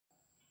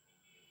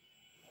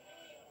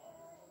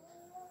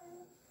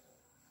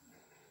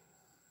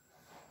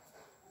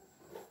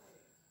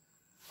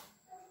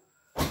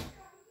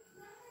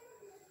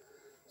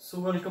So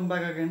welcome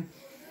back again.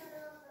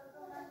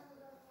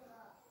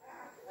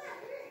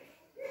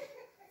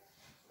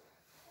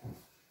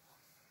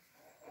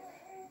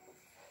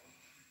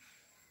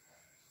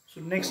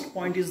 So next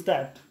point is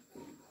that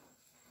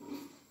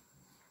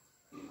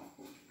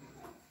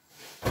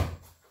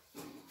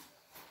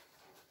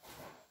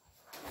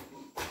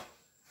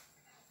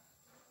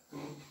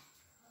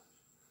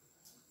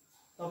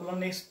आपला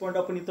next point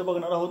आपण इथे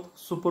बघणार आहोत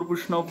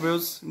सुपरपोजिशन ऑफ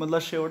वेव्स मधला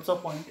शेवटचा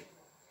पॉइंट.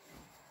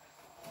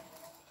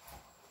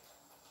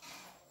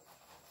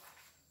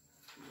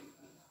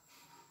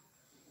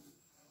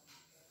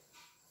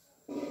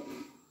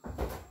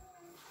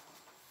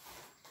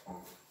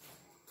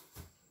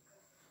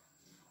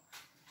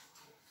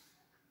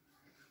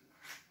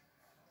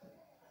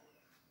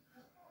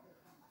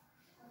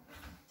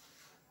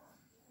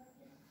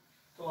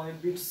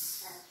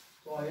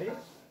 तो आहे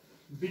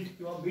बीट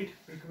किंवा बीट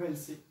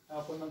फ्रिक्वेन्सी.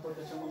 आपण नंतर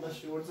त्याच्यामधला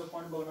शेवटचा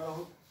पॉइंट बघणार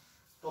आहोत.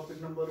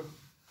 टॉपिक नंबर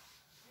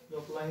जो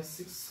आपला आहे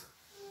 6.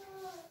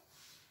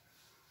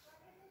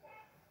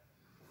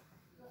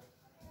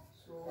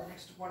 सो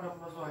नेक्स्ट पॉइंट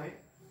आपला जो आहे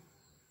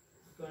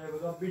तो आहे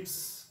बघा बीट्स.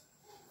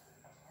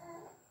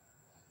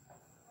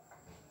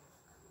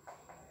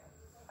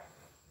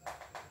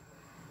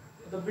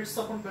 आता बीट्स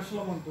आपण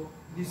कशाला म्हणतो?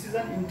 This is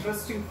an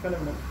interesting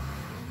phenomenon.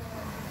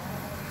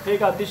 हे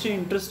एक अतिशय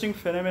इंटरेस्टिंग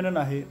फेनोमेनन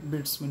आहे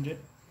बीट्स म्हणजे.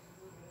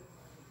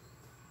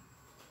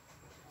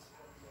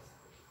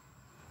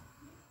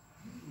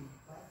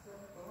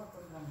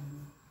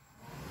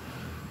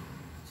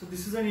 So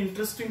this is an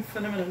interesting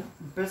phenomenon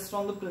based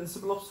on the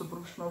principle of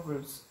superposition of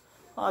waves.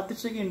 हा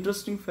अतिशय एक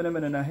इंटरेस्टिंग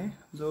फेनोमेनन आहे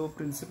जो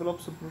principle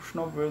of superposition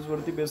of waves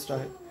वरती बेस्ड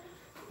आहे.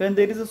 When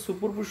there is a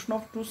superposition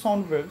of two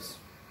sound waves,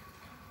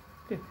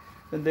 okay,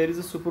 when there is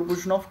a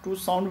superposition of two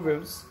sound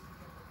waves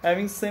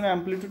having same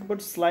amplitude but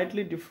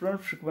slightly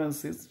different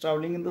frequencies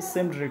traveling in the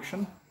same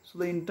direction, so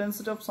the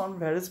intensity of sound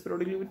varies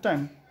periodically with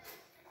time.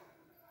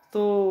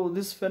 So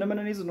this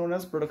phenomenon is known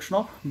as production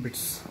of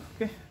bits.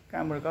 Okay,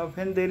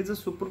 when there is a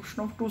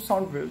superposition of two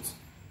sound waves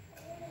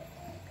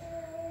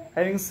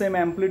having same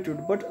amplitude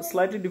but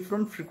slightly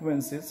different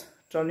frequencies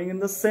traveling in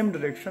the same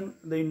direction,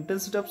 the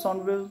intensity of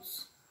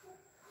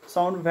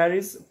sound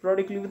varies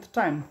periodically with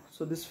time.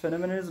 So this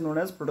phenomenon is known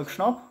as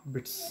production of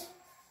bits.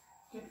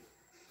 Okay,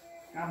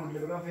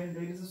 when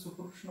there is a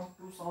superposition of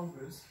two sound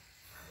waves,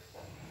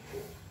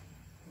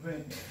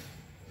 when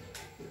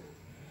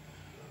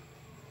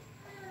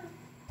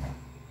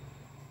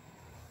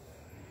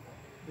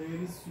there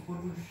is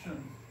superposition,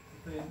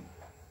 when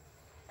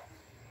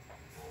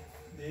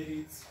there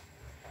is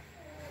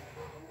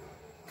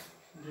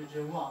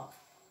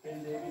when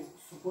there is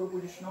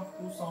superposition of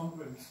two sound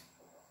waves,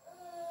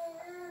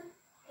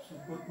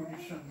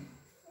 superposition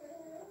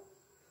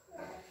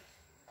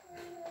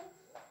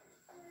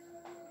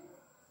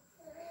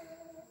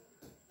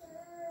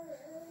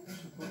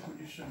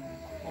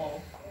of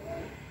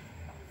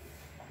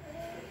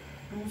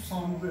two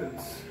sound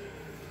waves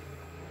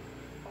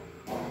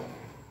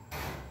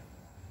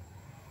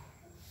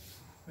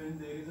when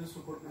there is a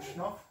superposition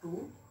of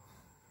two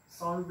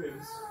sound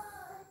waves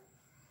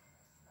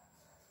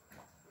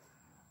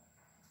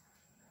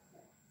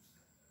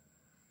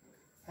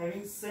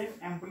having same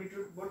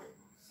amplitude but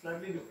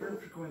slightly different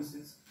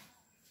frequencies,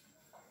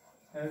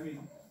 having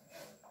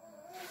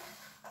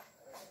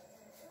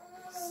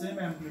same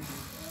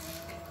amplitude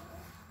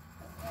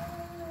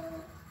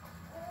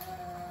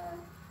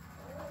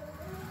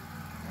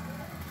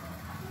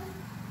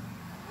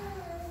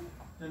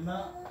त्यांना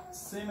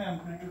same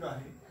amplitude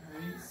आहे,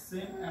 having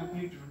same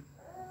amplitude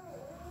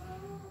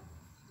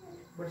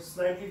but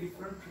slightly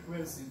different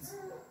frequencies,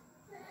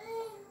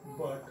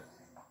 but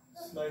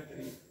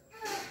slightly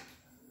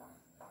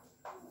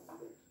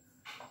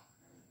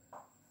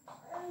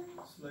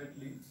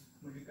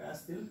म्हणजे काय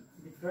असतील,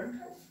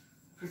 different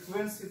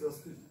frequencies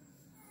असतील,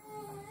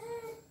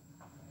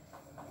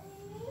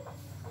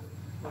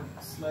 but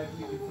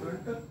slightly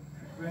different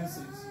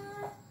frequencies.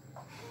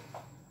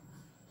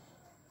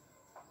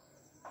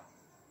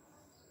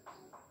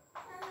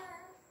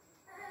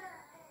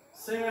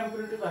 Same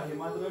amplitude आहे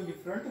मात्र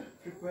different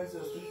frequency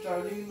असतील,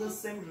 traveling in the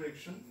same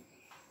direction,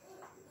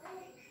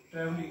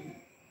 traveling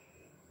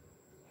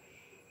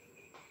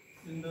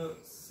in the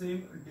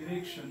same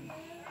direction,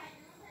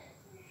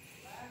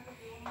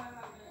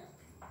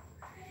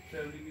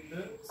 traveling in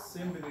the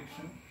same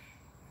direction.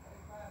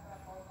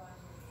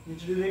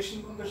 Which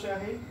direction पण कशी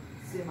आहे?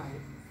 सेम आहे.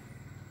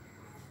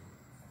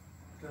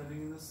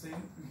 Traveling in the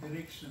same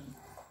direction.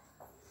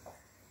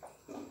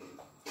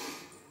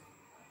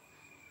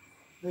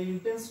 The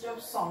intensity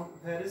of sound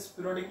varies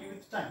periodically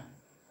with time.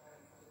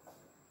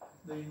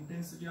 The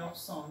intensity of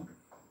sound,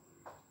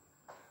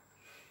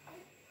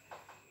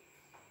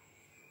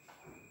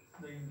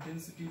 the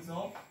intensities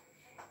of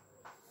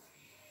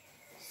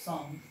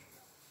sound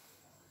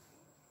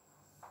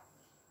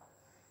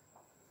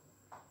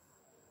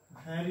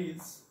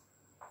varies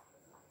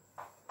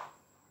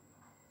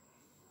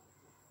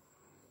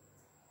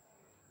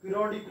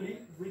periodically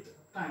with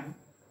time.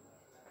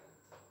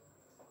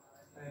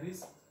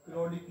 Varies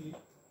periodically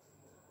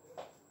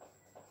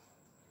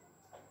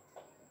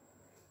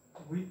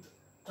with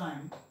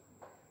time.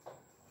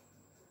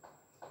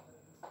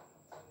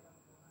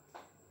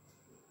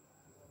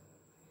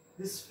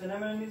 This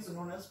phenomenon is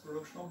known as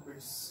production of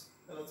bits.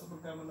 त्यालाच आपण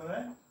काय म्हणणार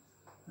आहे?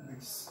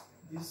 Bits.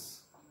 This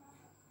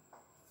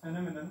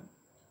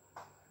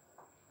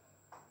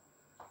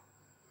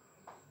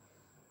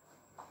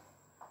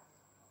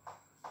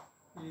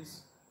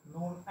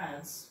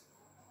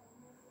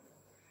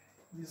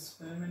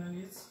phenomenon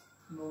is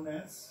known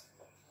as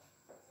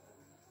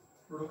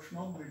production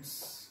of bits.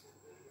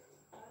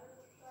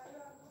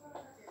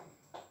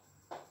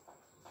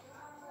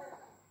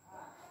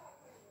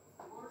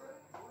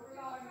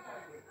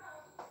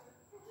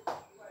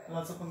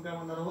 त्यालाच आपण काय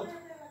म्हणणार आहोत?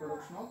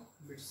 प्रोडक्शन ऑफ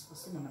बिट्स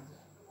असं म्हणणार.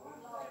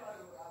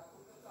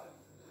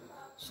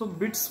 सो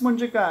बिट्स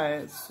म्हणजे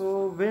काय?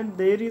 So when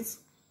there is,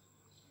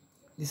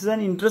 this is an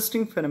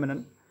interesting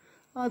phenomenon.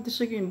 हा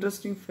अतिशय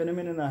इंटरेस्टिंग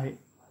फेनोमेनन आहे.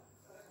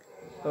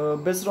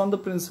 Based on the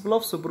principle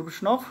of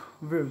superposition of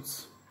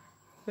waves.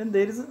 When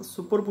there is a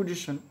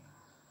superposition,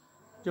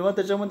 जेव्हा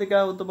त्याच्यामध्ये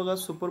काय होतं बघा,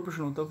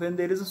 सुपरपोजिशन होतं. When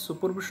there is a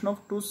superposition of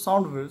to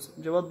sound waves,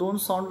 जेव्हा दोन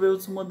साऊंड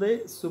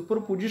वेव्समध्ये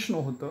सुपरपोजिशन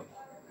होतं.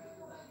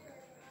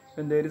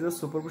 When there is a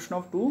superposition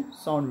of two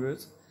sound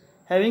waves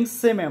having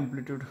same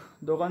amplitude,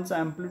 दोघांचा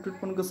amplitude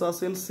पण कसं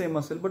असेल? सेम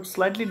असेल, बट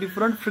स्लाइटली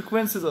डिफरंट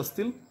फ्रिक्वेन्सीज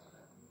असतील.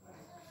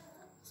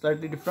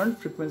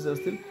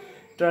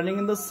 Travelling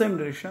in the same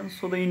direction.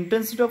 So the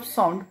intensity of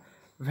sound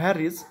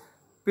varies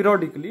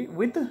periodically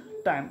with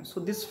time.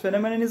 So this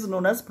phenomenon is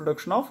known as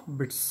production of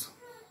bits.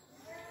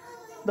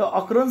 The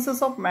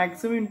occurrences of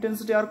maximum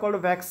intensity are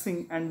called waxing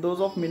and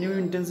those of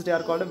minimum intensity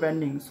are called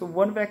waning. So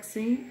one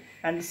waxing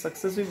and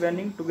successive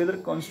waning together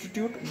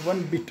constitute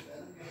one bit.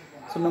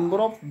 So number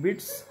of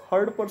bits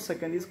heard per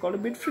second is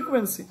called bit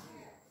frequency.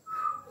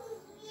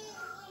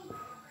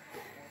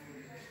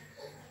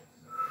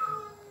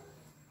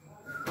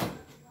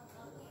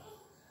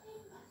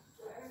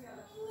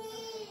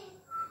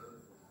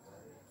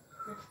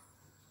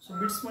 So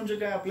bits म्हणजे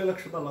काय आपल्या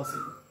लक्षात आलं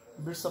असेल.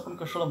 Bits आपण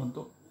कशाला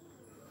म्हणतो?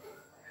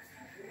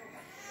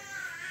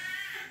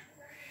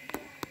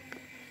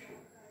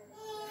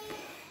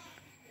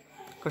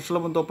 कशाला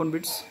म्हणतो आपण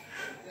bits?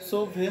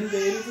 So when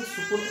there is a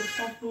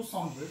superposition of to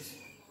sound waves,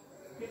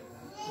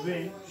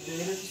 when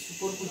there is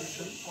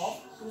superposition of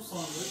to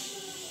sound waves,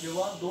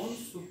 जेव्हा दोन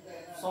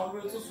साऊंड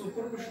वेव्सचं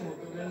सुपरपोजिशन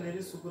होतं. When there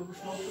is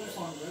superposition of to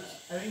sound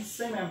waves having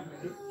same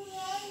amplitude,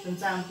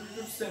 त्यांचं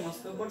amplitude same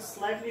असतं but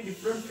slightly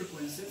different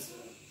frequencies.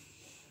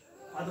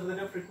 आता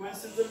त्याच्या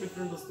frequencies जर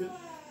different असतील,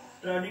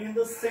 travelling in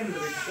the same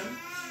direction,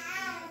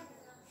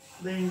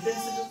 the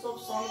intensities of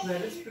sound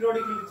varies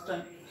periodically with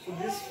time. So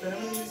this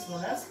phenomenon is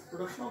known as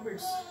production of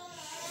bits.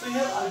 So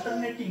here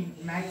alternating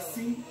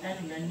waxing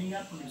and waning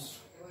are produced.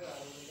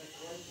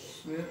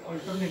 So here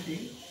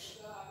alternating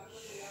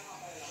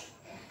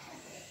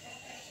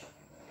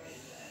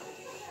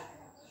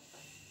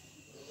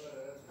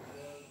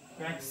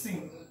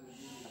waxing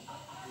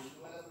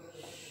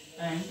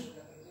and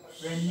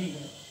waning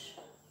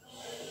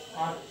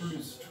are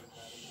produced.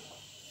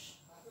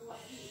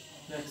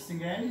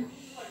 Waxing and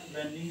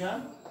waning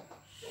are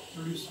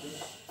produced.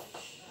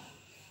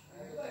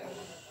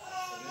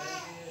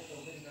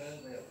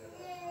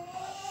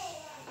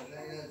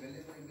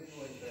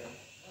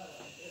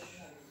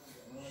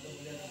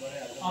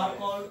 Are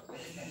called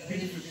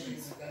bit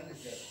frequency.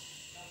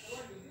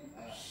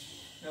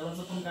 यालाच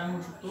आपण काय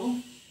म्हणू शकतो?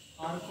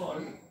 Are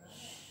called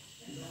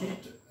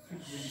bit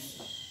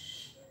frequency.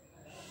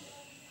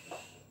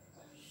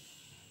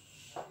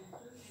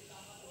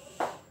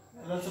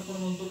 यालाच आपण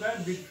म्हणतो काय?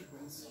 bit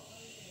frequency.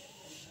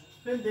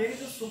 Then there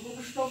is a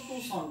superposition of two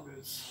sound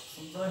waves.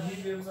 समजा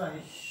ही वेव्स आहे,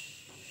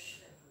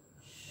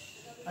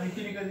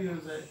 आणखी एखादी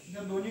वेव्स आहे.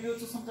 या दोन्ही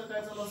वेव्सचं समजा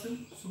काय झालं असेल?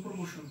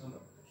 सुपरपोजिशन झालं.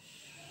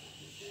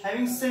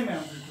 Having same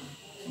amplitude.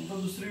 समजा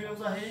दुसरी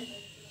वेव्स आहे,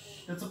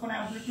 त्याचं पण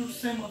एम्प्लिट्यूड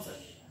सेमच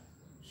आहे.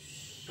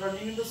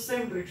 Travelling in the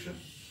same direction,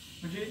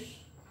 म्हणजे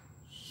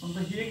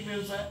समजा ही एक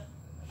वेव्स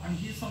आहे आणि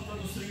ही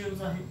समजा दुसरी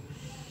वेव्स आहे,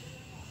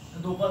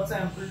 दोघांचा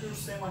एम्प्लिट्यूड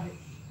सेम आहे.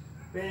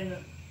 When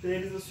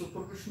there is a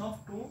superposition of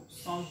two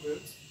sound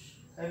waves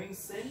having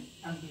same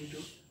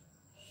amplitude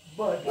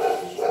but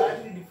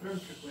slightly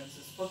different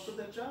frequencies, फक्त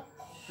त्याच्या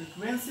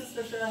फ्रिक्वेन्सीज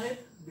कशा आहेत?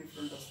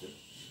 डिफरंट असतील.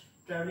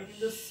 Travelling in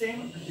the same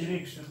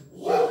direction,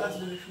 एकाच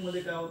डिरेक्शन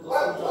मध्ये काय होत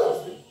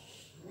असतील?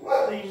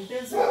 The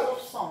intensity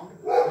of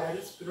sound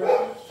varies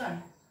periodically with time.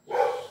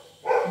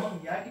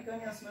 मग या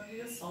ठिकाणी असणारे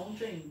जे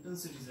साऊंडच्या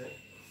इंटेन्सिटीज आहेत,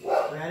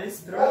 varies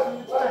periodically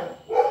with time.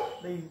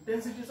 The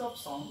इंटेन्सिटीज of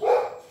sound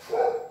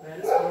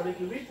varies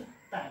periodically with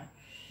time.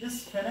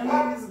 This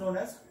phenomenon is known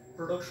as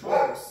production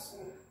of bits.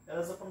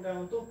 यालाच आपण काय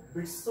म्हणतो?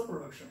 बिट्सचं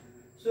production.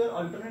 So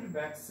alternate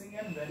waxing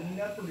and वॅनिंग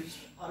are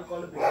produced are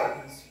called bit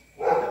frequency.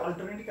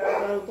 Alternate काय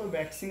तयार होतं?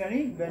 Waxing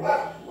आणि वॅनिंग.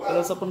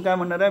 त्यालाच आपण काय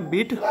म्हणणार आहे?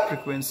 Beat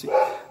frequency.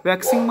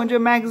 वॅक्सिंग म्हणजे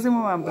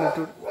मॅक्झिमम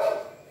अँप्लिट्यूड,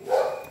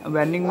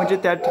 वॅनिंग म्हणजे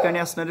त्या ठिकाणी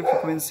असणारी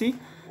फ्रिक्वेन्सी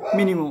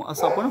मिनिमम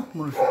असं आपण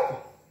म्हणू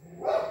शकतो.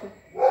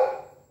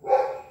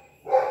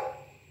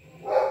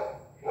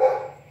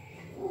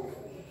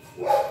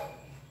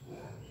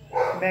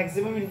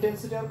 maximum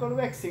intensity are called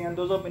waxing and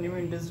those of minimum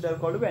intensity are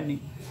called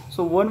waning.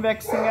 So one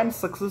waxing and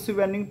successive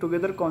waning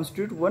together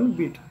constitute one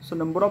beat. So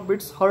number of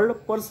beats heard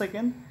per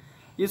second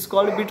is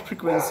called beat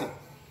frequency.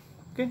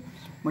 Okay,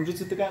 म्हणजे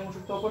इथे काय म्हणू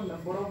शकतो आपण,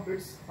 number of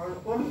beats heard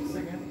per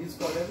second is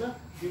called as a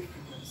beat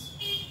frequency.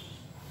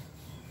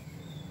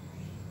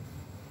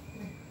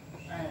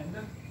 And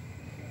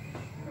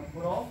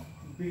number of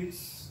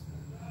beats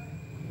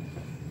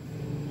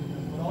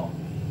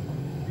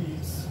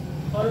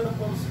heard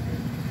per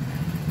second.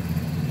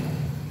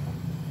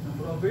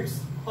 Number of beats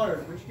heard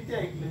म्हणजे किती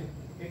ऐकले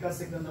एका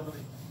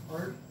सेकंदामध्ये,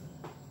 heard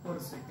per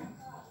second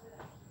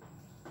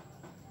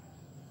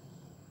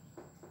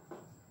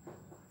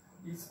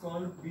is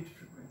called beat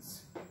frequency.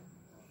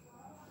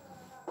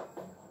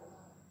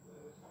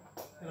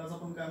 यालाच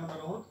आपण काय म्हणणार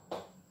आहोत,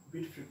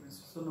 beat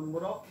frequency. So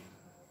number of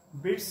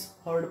beats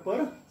heard per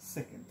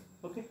second.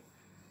 Okay,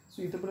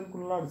 सो इथेपर्यंत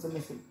कुणाला अडचण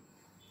नसेल.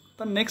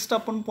 तर नेक्स्ट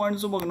आपण पॉइंट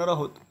जो बघणार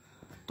आहोत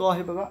तो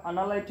आहे बघा,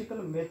 analytical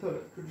method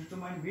to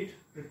determine beat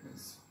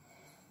frequency.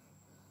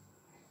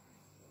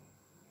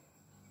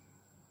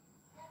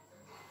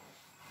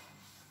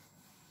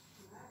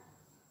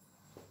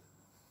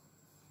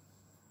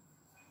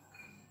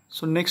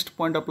 So next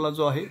point आपला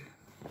जो आहे,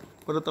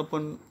 परत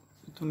आपण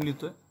इथून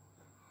लिहितोय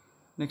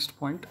next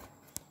point.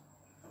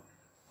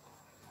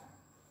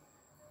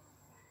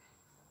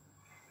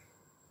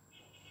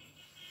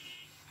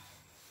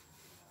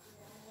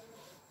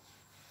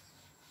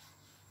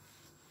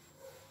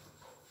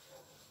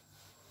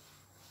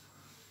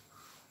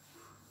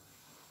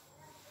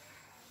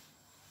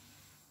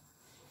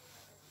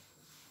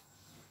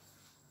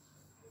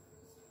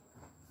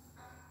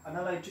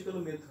 Analytical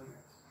method.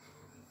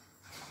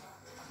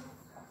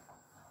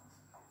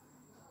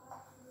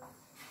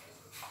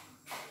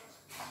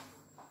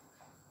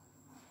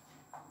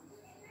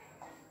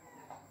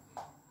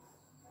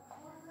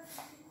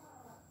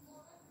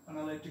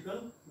 Analytical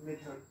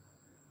method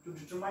to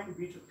determine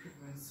beat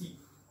frequency.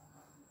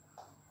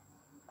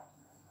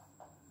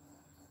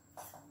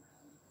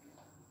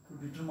 To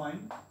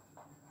determine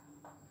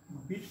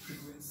beat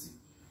frequency.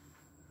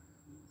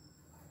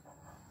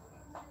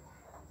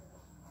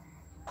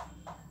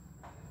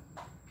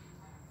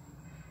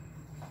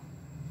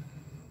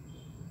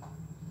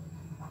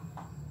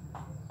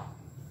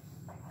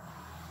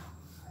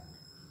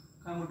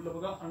 काय म्हटलं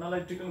बघा,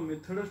 analytical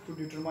method to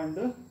determine the,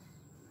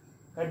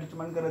 काय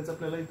डिटरमाइन करायचं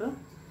आपल्याला इथं,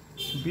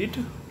 beat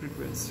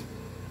frequency.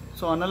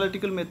 So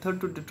analytical method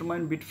to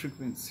determine beat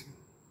frequency.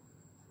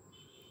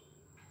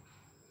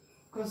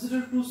 Consider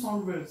two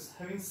sound waves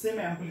having same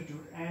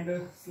amplitude and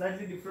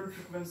slightly different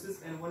frequencies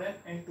N1 and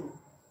N2.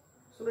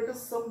 So let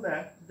us sum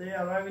that they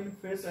arrive in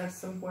phase at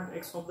some point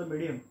x of the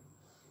medium.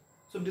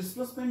 So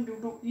displacement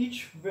due to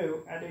each wave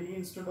at any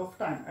instant of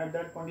time at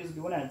that point is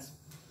given as.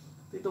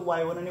 इथं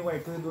y1 आणि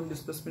y2 हे दोन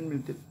displacement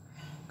मिळतील.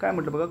 काय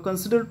म्हटलं बघा,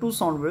 consider to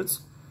sound waves,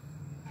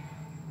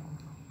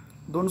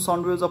 दोन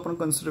sound waves आपण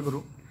consider करू.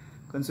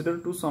 कन्सिडर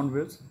टू साऊंड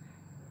वेव्स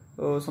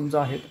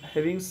समजा आहेत,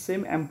 हॅव्हिंग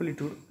सेम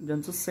ॲम्प्लिट्यूड,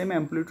 ज्यांचं सेम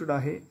ॲम्प्लिट्यूड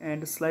आहे,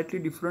 अँड स्लाइटली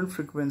डिफरंट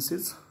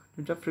फ्रिक्वेन्सीज,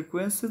 ज्यांच्या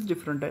फ्रिक्वेन्सीज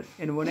डिफरंट आहेत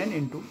N1 and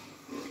N2.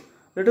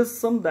 Let us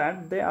some that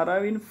they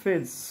arrive in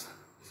phase,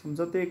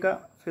 समजा ते एका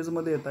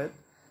फेजमध्ये येत आहेत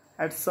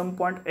at some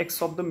point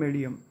x of the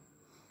medium.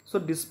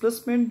 So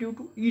displacement due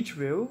to each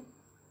wave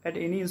at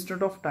any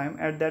instant of time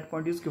at that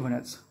point is given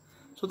as.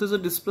 So there's a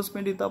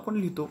displacement इथं आपण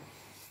लिहितो.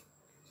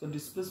 So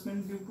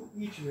displacement due to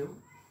each wave.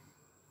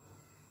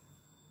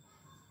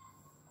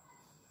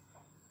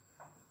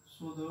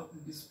 So the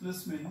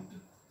displacement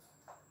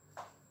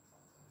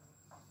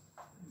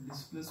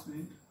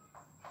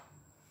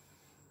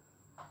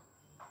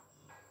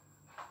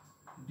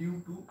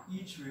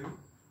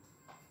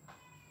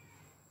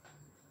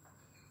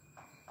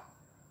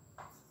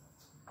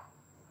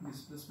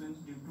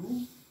due to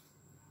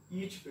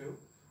each wave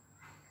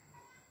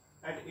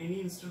at any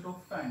instant of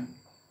time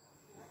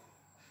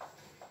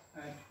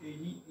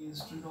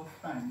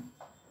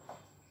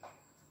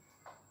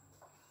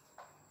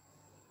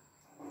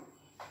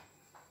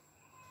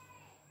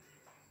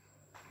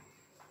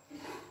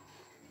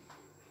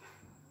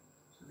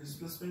so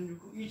displacement due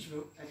to each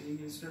wave at any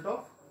instant of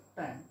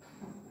time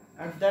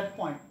at that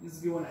point is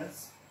given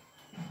as,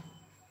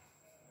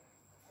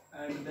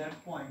 at that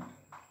point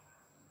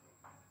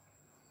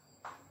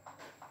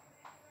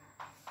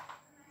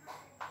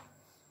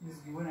is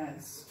given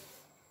as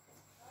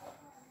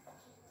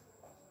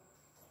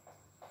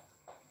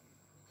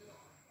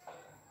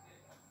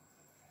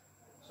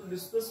so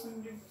displacement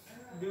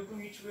due to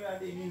each wave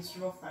at any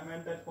instant of time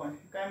at that point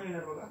काय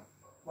मिळणार बघा,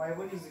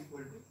 y1 is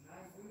equal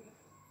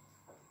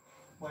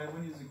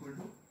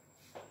to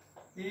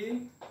a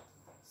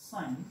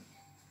sin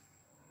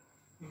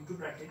into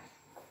bracket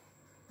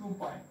 2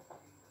 pi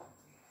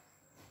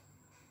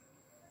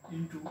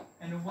into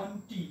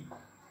n1t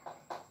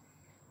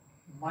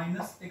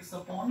minus x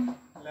upon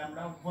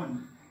lambda 1.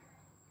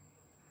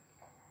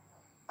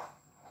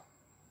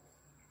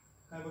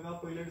 काय बघा,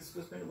 पहिलं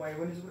displacement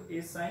y1 is equal to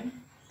a sin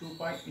 2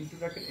 pi into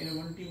bracket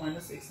n1t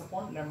minus x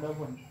upon lambda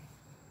 1.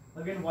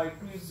 Again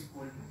y2 is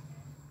equal to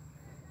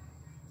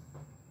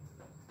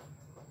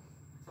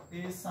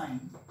a sin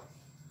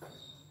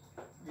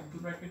into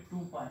bracket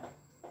 2 pi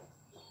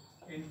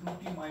into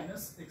t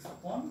minus x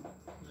upon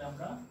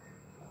lambda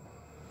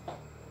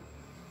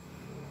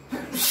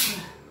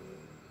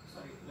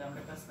sorry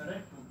lambda का असणार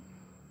आहे 2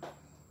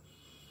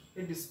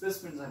 हे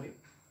displacement झाले.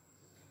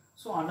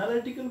 So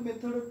analytical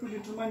method to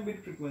determine bit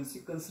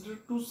frequency consider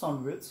two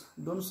sound waves.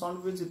 दोन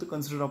sound waves इथे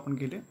consider आपण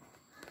केले.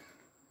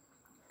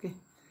 Okay.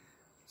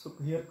 So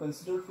here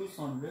consider two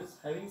sound waves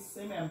having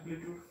same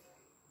amplitude.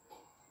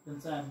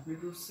 त्यांचा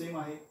amplitude same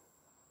आहे,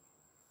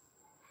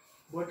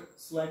 but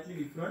slightly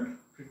different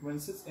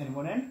frequencies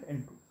n1 and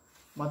n2.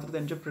 मात्र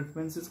त्यांच्या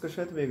frequencies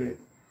कशा आहेत वेगळे.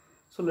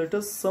 So let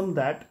us sum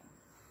that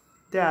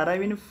they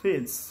arrive in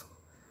phase.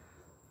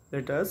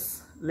 Let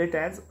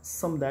as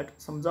sum that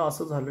समजा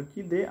असं झालं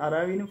की they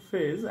arrive in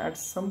phase at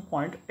some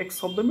point x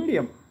of the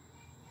medium.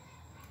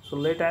 So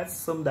let as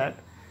sum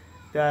that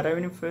they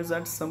arrive in phase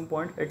at some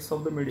point x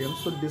of the medium.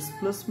 So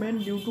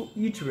displacement due to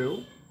each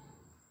wave.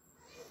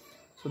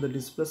 So the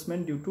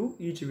displacement due to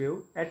each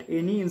wave at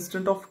any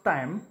instant of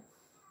time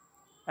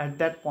at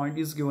that point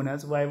is given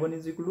as y1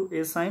 is equal to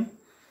a sin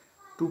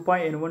 2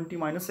 pi n1t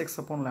minus x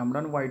upon lambda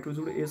and y2 is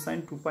equal to a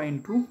sin 2 pi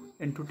into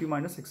n2t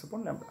minus x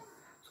upon lambda.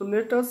 So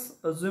let us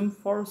assume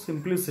for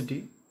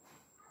simplicity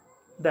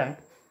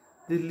that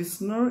the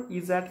listener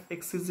is at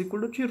x is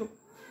equal to 0.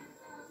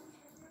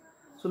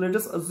 So let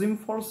us assume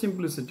for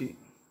simplicity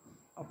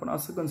आपण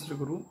असं consider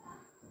करू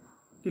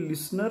की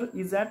listener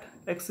is at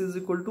x is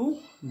equal to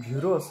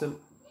 0 असेल.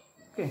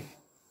 Okay.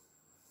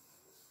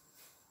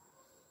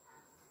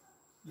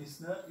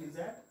 Listener is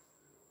at,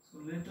 so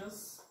let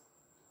us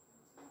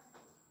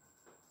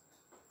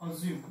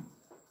assume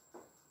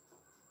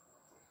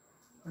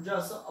म्हणजे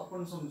असं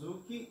आपण समजू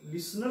की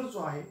लिसनर जो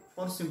आहे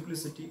for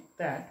simplicity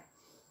that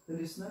the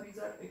listener is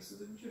at x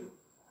is equal 0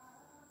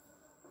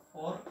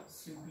 for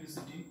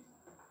simplicity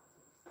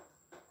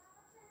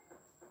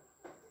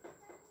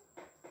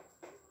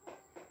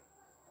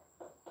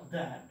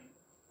that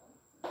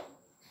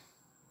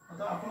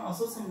आता आपण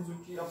असं समजू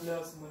की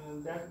आपल्याला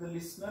समजेल that the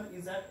listener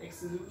is at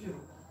x is equal 0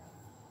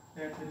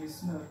 that the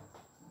listener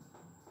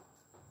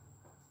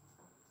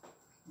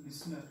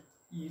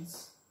is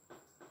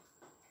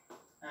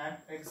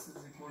at x is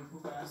equal to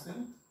काय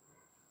असेल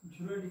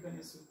 0 ठिकाणी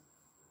असेल.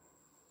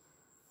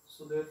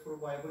 So therefore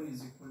y1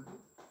 is equal to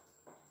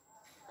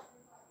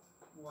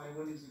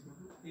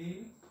a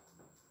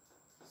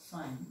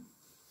sin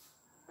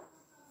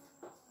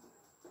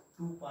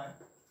 2 pi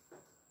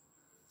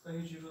तर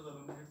हे 0 झालं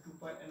म्हणजे 2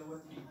 pi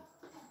n1t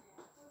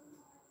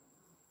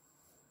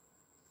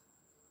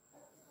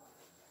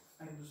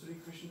आणि दुसरी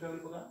इक्वेशन काय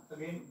होईल बघा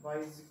again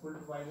y1 is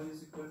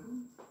equal to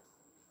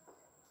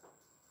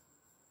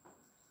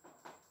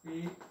a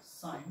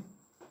sin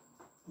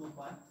 2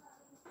 pi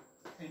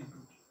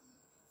n2t.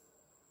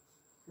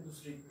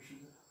 दूसरी equation.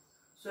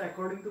 So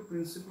according to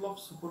principle of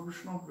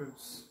superposition of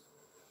waves,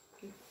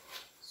 okay.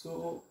 So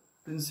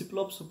principle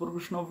of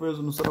superposition of waves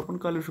नुसार आपण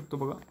काय लिहू शकतो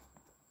बघा.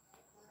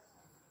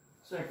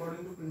 So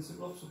according to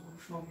principle of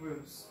superposition of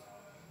waves,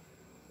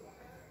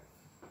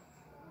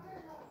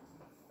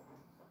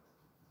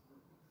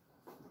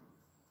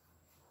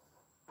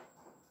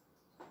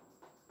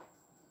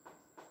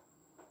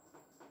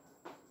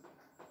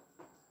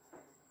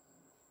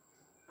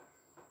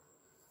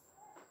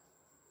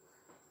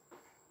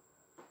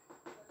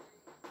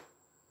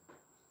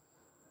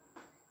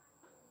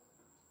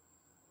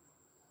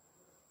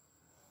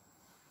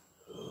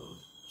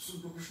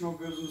 superposition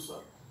of waves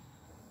नुसार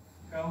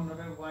काय होणार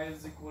आहे y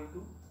is equal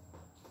to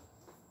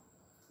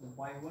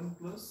y1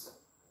 plus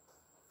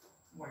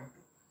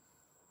y2.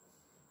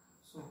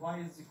 So y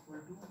is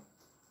equal to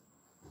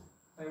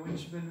y1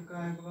 ची व्हॅल्यू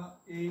काय आहे बघा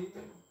a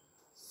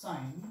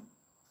sin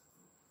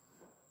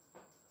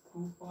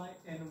 2 pi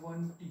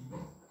n1t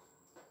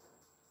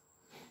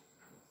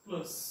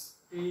plus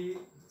a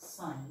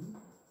sin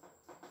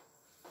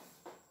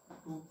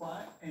 2 pi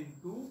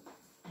n2t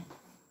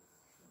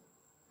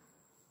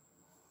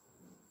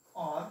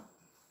और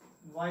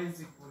y is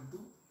equal to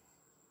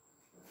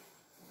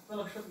तर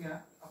लक्षात घ्या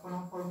आपण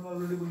हा फॉर्म्युला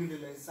ऑलरेडी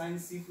बघितलेला आहे sin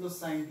c plus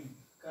sin d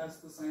काय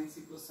असतं sin c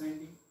plus sin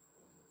d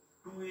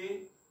 2a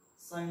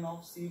sin of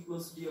c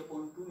plus d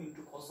upon 2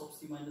 into cos of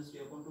c minus d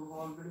upon 2 हा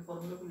ऑलरेडी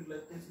फॉर्म्युला बघितला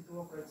आहे तेच इथे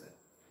वापरायचं आहे.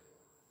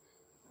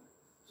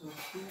 So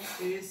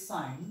 2a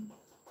sin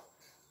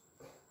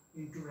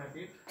into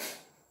bracket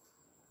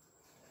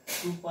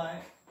 2 pi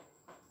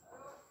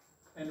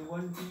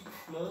n1t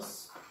plus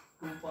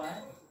 2 pi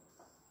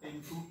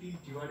n2t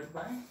divided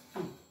by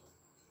 2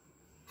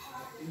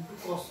 into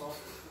cos of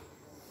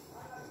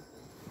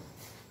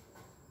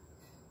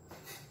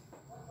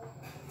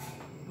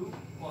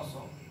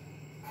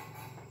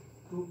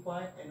 2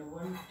 pi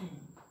n1t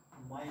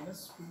minus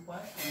 2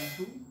 pi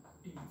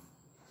n2t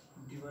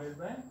divided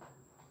by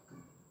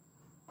 2.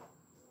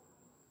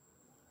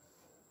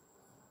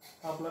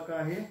 आपला काय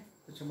आहे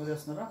त्याच्यामध्ये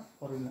असणारा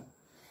formula.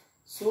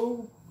 So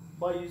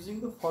by using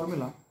the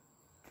formula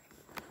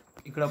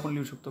इकडे आपण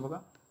लिहू शकतो बघा.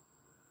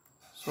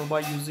 So by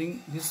using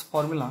this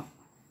formula,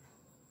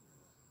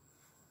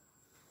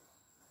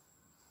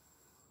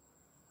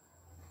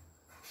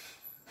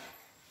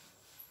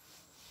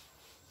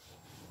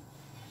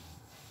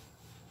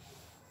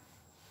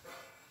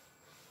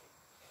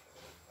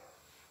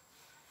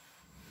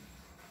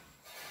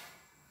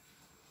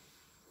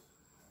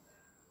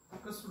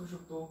 कसं करू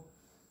शकतो?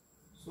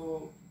 सो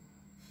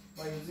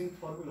बाय युजिंग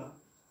फॉर्म्युला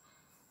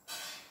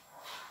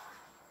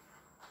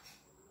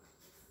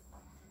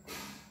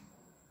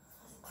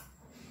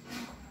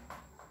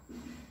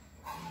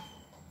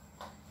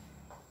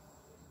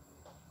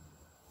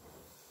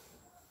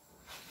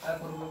काय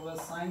formula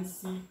sign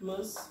C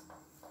plus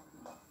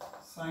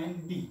sign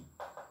D,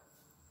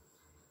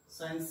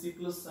 sign C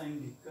plus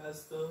sign D काय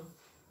असतं?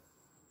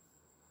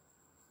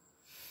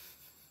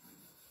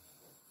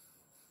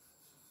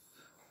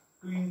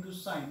 Two into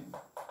sine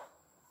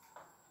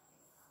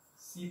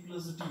C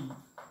plus D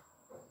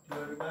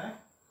divided by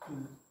 2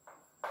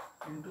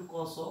 into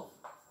cos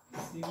of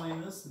C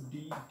minus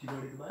D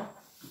divided by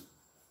 2.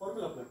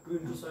 Formula आपला 2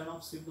 into sine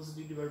of C plus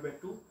D divided by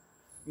 2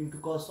 into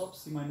cos of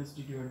C minus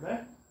D divided by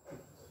 2.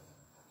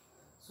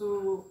 सो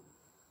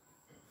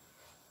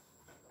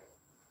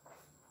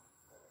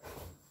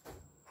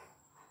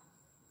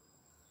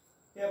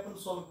हे आपण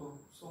solve करू.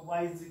 सो y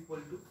is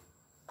equal to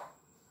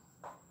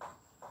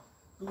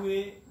 2a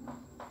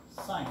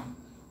sin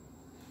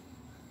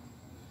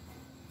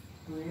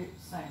 2a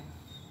sin.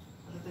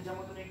 आता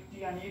त्याच्यामधून एक t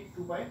आणि एक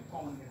 2π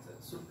common घ्यायचा.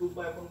 सो 2π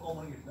आपण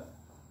कॉमन घेतला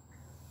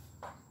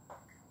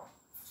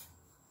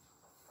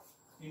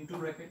into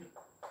bracket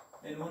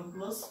n1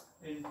 plus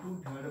n2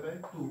 divided by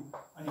 2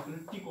 आणि इकडे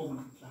t कॉमन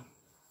घेतला.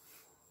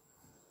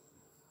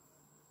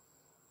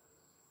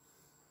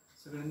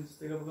 सगळ्यांनी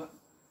दिसतंय का बघा?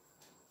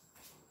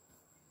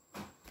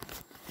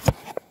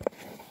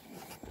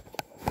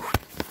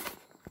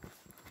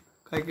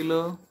 काय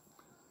केलं?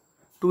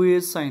 2a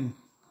sin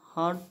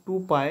हा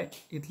 2π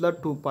इथला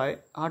 2π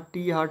हा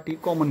t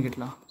कॉमन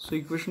घेतला. सो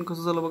इक्वेशन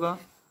कसं झालं बघा?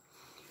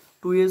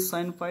 2a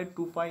sin phi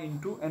 2π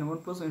into n1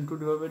 plus n2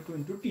 divide by 2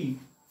 into t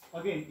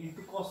again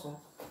into cos of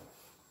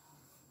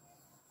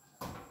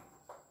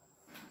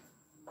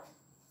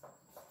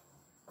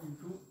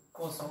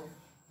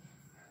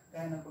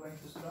काय ना बघा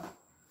दुसरा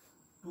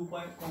 2π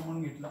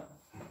कॉमन घेतला.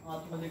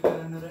 आतमध्ये काय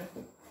राहणार आहे?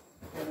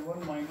 n1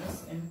 मायनस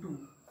n2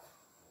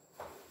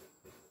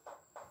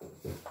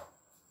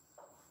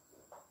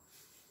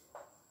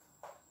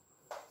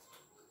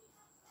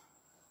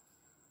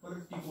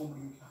 परत t कॉमन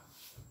घेतला.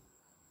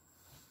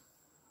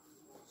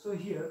 So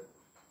here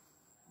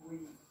we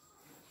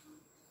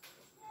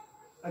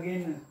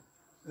again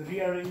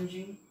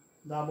rearranging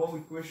the above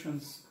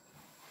equations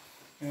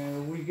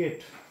we get.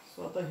 So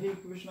आता हे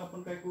इक्वेशन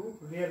आपण काय करू?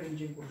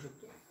 रिअरेंजिंग करू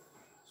शकतो.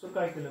 सो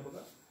काय केलं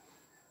बघा?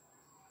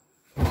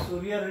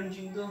 सो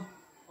रिअरेंजिंग the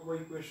above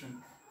equation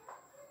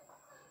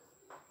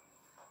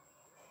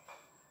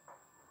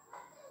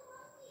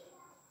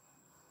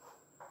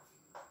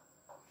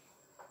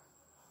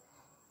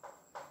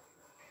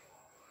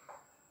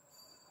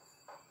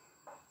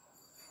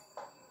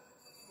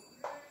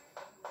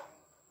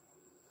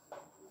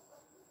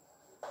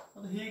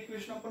hey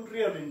equation आपण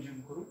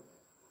रिअरेंजिंग करू,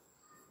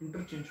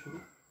 इंटरचेंज करू.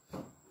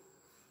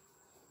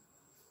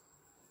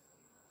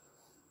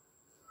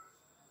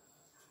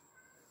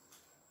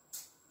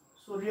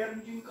 सो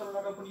रिअरेंजिंग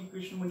करणार आपण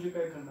इक्वेशन म्हणजे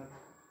काय करणार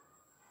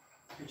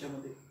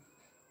त्याच्यामध्ये?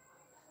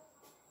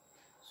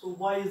 सो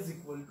y is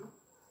equal to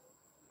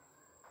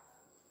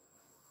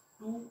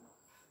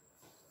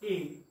 2a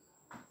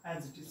as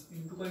it is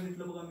into काय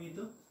घेतलं बघा मी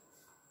इथं?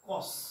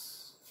 Cos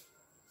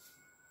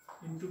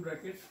into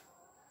bracket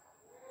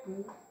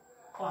 2π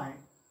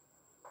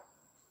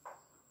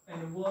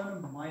n1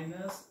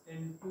 minus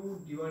n2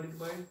 divided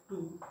by 2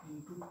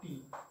 into t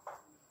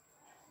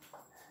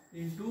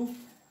into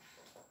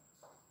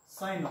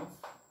sin of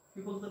हे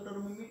बोलता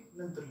टर्म मी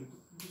नंतर लिहितो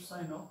into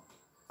sin of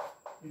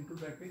into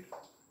bracket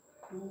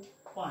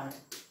 2π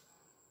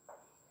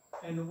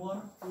n1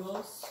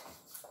 plus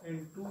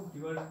n2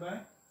 divided by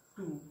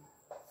 2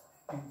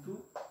 into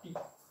t.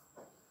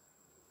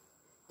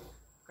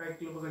 काय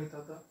केलं बघा इथं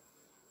आता?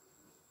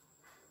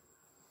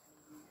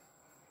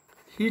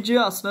 ही जे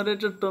असणाऱ्या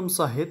ज्या टर्म्स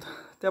आहेत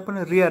ते आपण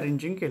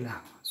रिअरेंजिंग केल्या.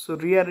 सो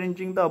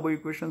रिअरेंजिंग the above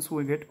equations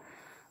we get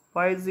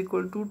y is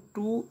equal to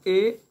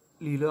 2a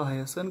लिहिलं आहे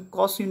असं,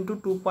 cos into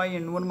 2π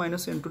n1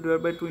 minus n2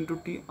 divide by 2 into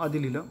T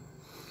आधी लिहिलं,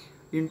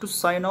 into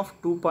sine of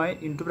 2π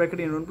into bracket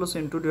n1 plus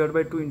n2 divide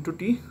by 2 into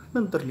T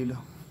नंतर लिहिलं.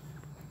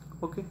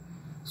 Okay.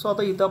 सो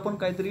आता इथं आपण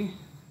काहीतरी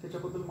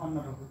त्याच्याबद्दल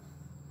मानणार आहोत.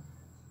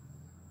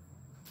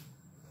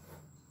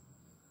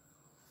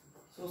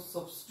 सो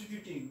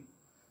सबस्टिट्यूटिंग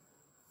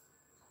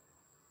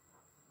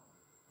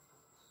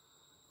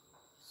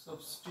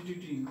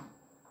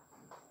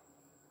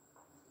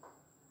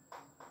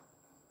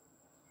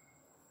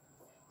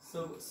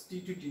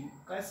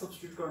काय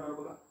सबस्टिट्यूट करणार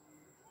बघा?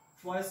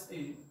 Twice a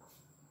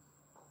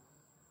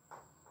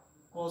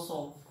cos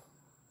of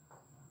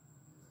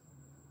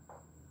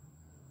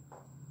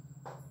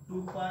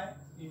 2π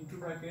into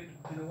bracket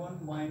n1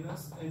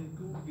 minus n2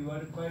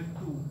 divided by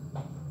 2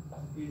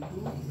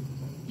 into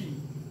t.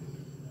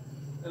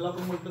 याला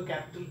आपण म्हटलं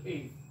कॅपिटल A.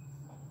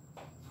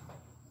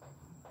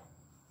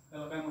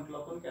 याला काय म्हटलं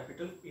आपण?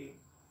 Capital A.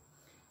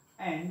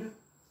 अँड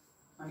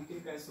आणखी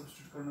काय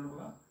सबस्टिट्यूट करणार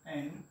बघा?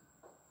 And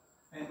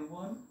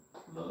n1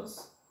 plus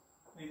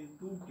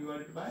n2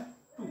 divided by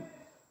 2.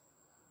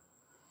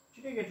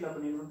 ठीक आहे, घेतला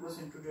आपण n1 plus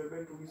n2 divide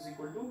by 2 is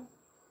equal to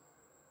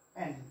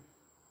n.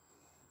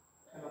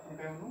 त्याला आपण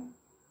काय म्हणू,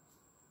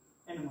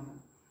 n म्हणू.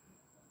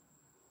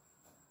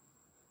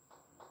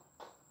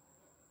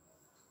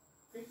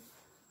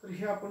 तर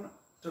हे आपण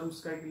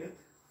टर्म्स काय केलेत,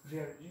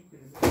 रिअरेंजिंग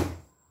केलेले.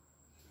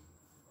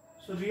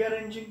 सो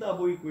रिअरेंजिंग द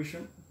अबोव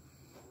इक्वेशन,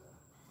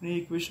 आणि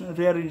इक्वेशन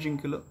रिअरेंजिंग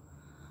केलं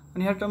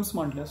आणि ह्या टर्म्स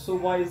मांडल्या. सो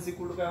y इज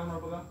इक्वल टू काय होणार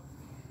बघा,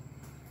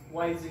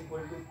 y is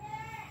equal to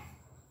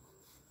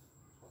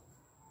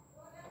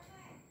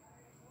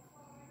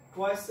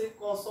twice a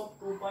cos of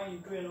 2 pi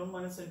into n1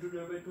 minus n2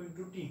 divided by 2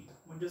 into t.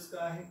 म्हणजेच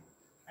काय आहे,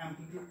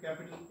 amplitude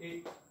capital A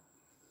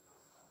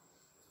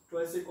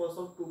twice a cos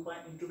of 2 pi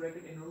into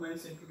bracket n1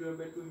 minus n2 divided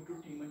by 2 into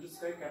t. म्हणजेच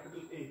काय,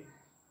 capital A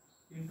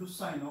into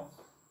sine of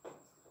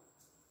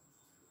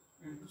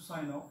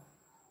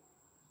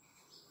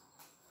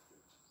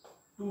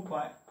 2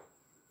 pi,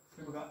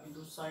 हे बघा,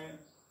 into sine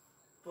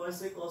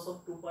twice a cos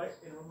of 2 pi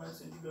n1 minus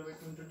n2 divided by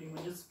 2 into t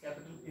म्हणजेच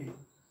capital A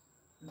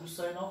into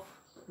sine of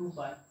 2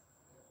 pi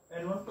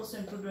n1 plus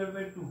n2 divided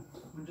by 2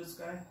 म्हणजेच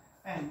काय,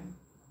 n,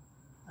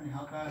 आणि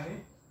हा काय आहे.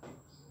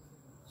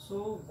 सो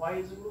y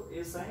is equal to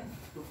a sin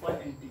 2 pi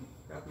nt.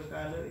 हे आपलं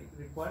काय आलं,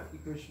 रिक्वायर्ड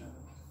इक्वेशन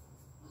आलं.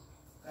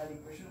 काय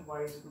equation,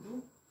 y is equal to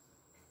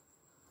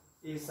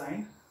a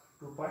sin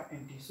 2 pi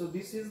nt. So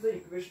this is the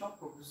equation of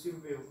progressive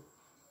wave.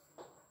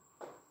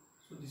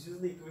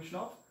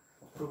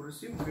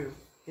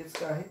 हेच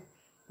काय आहे,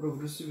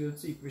 प्रोग्रेसिव्ह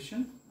वेव्हचं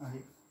इक्वेशन आहे.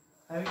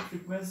 हॅविंग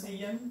फ्रिक्वेन्सी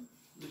n,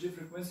 म्हणजे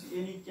frequency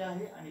n इतकी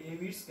आहे, आणि a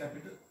मीन्स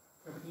कॅपिटल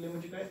A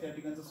म्हणजे काय, त्या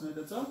ठिकाणचं असणार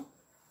त्याचं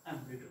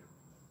amplitude.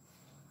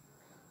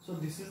 So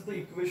this is the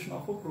equation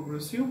of a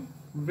progressive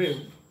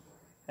wave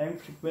having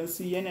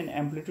frequency n and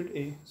amplitude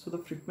a. So the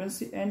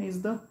frequency n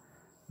is the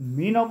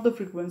mean of the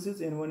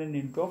frequencies n1 and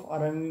n2 of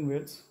arriving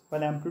waves,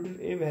 while amplitude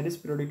a varies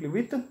periodically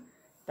with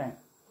time.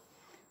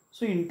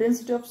 So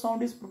intensity of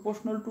sound is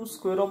proportional to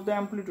square of the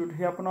amplitude.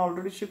 हे आपण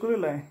already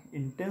शिकवलेलं आहे.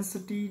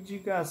 Intensity जी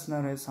काय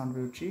असणार आहे sound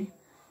वेव्हची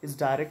is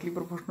directly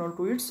proportional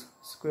to its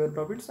square root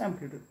of its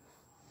amplitude.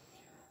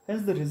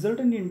 Hence the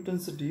resultant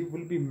intensity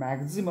will be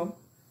maximum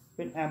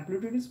when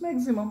amplitude is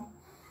maximum.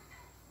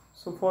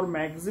 So for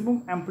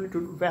maximum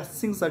amplitude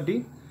waxing साठी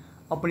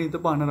आपण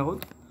इथं पाहणार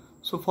आहोत.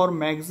 So for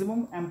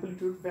maximum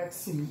amplitude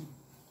waxing,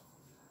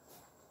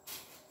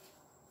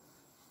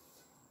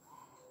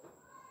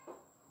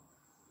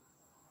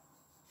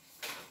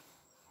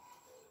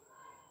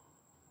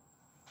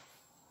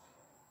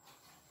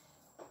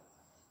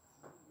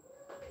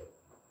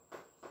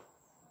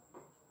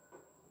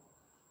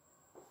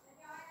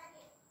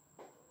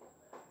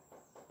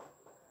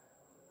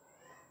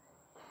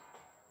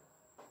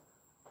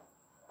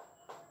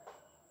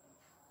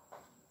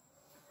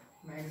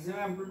 maximum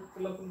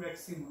एम्प्लिट्यूडला आपण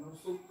waxing म्हणू.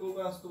 सो तो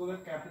काय असतो बघा,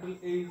 capital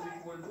A is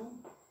equal two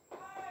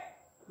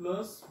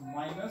plus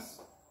minus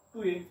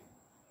 2a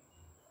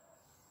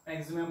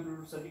maximum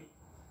amplitude साठी.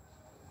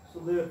 सो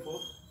देयरफॉर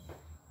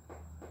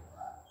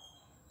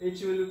a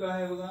ची व्हॅल्यू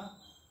काय आहे बघा,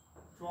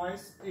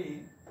 twice a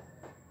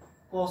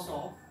cos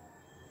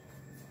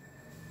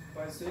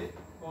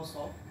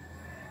of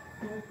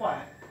 2 pi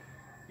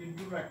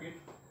into bracket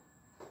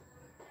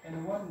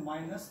n1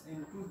 minus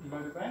n2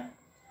 divided by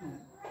 2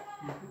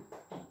 into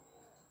t.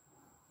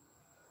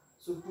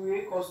 So 2a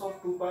cos of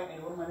 2 pi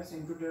n1 minus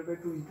n2 divided by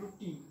 2 into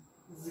t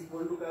is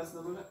equal to काय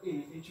असणार बघा,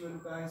 a ची value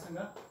काय आहे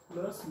सांगा,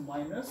 plus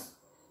minus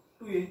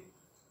 2a.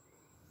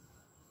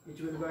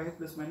 ची value काय आहे,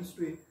 plus minus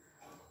 2a.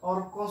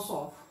 और cos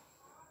of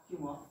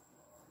किंवा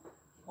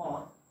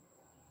और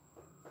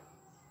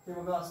हे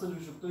बघा असं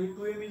लिहू शकतो. हे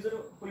 2a मी जर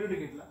पॉल्युट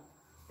घेतला,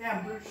 हे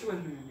एम्प्लिट्यूडची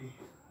व्हॅल्यू लिहिली.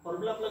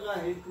 फॉर्म्युला आपला काय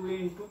आहे, 2a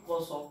into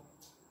cos of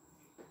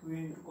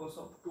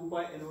 2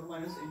 pi n1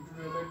 minus n2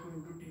 divided by 2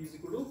 into t is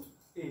equal to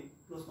a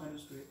plus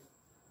minus 2a.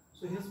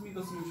 सो हेच मी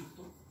कसं लिहू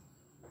शकतो,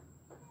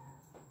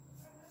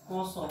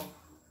 cos of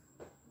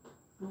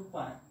 2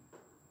 pi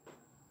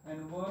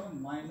n1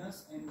 minus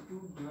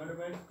n2 divided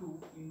by 2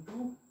 into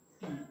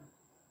t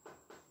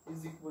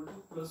is equal to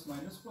plus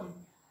minus 1.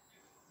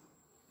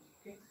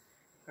 Okay,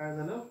 काय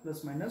झालं, plus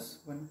minus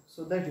 1.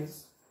 So that is,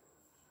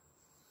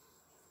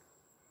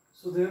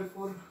 so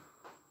therefore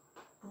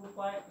 2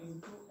 pi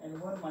into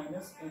n1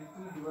 minus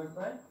n2 divided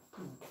by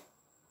 2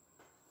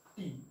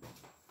 t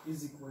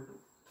is equal to,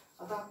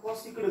 आता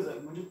cos इकडे जाईल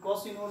म्हणजे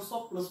cos inverse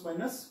of plus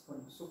minus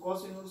 1. So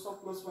cos inverse of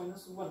plus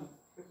minus 1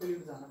 हे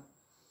पॉल्युट जाणार.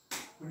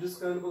 म्हणजेच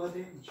काय होईल बघा,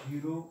 ते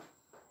 0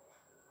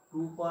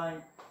 2 पाय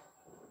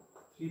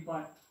 3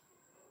 पाय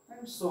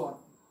अँड सो ऑन.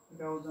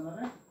 काय होत जाणार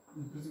आहे,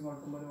 इन्क्रीजिंग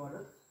ऑर्डर मध्ये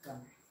वाढत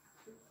जाणार.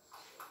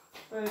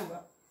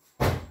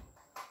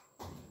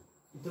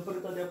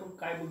 इथपर्यंत आधी आपण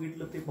काय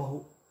बघितलं ते पाहू,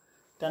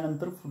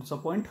 त्यानंतर पुढचा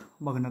पॉइंट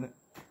बघणार आहे.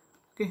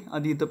 ओके,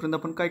 आधी इथपर्यंत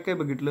आपण काय काय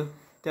बघितलं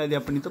ते आधी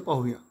आपण इथं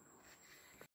पाहूया.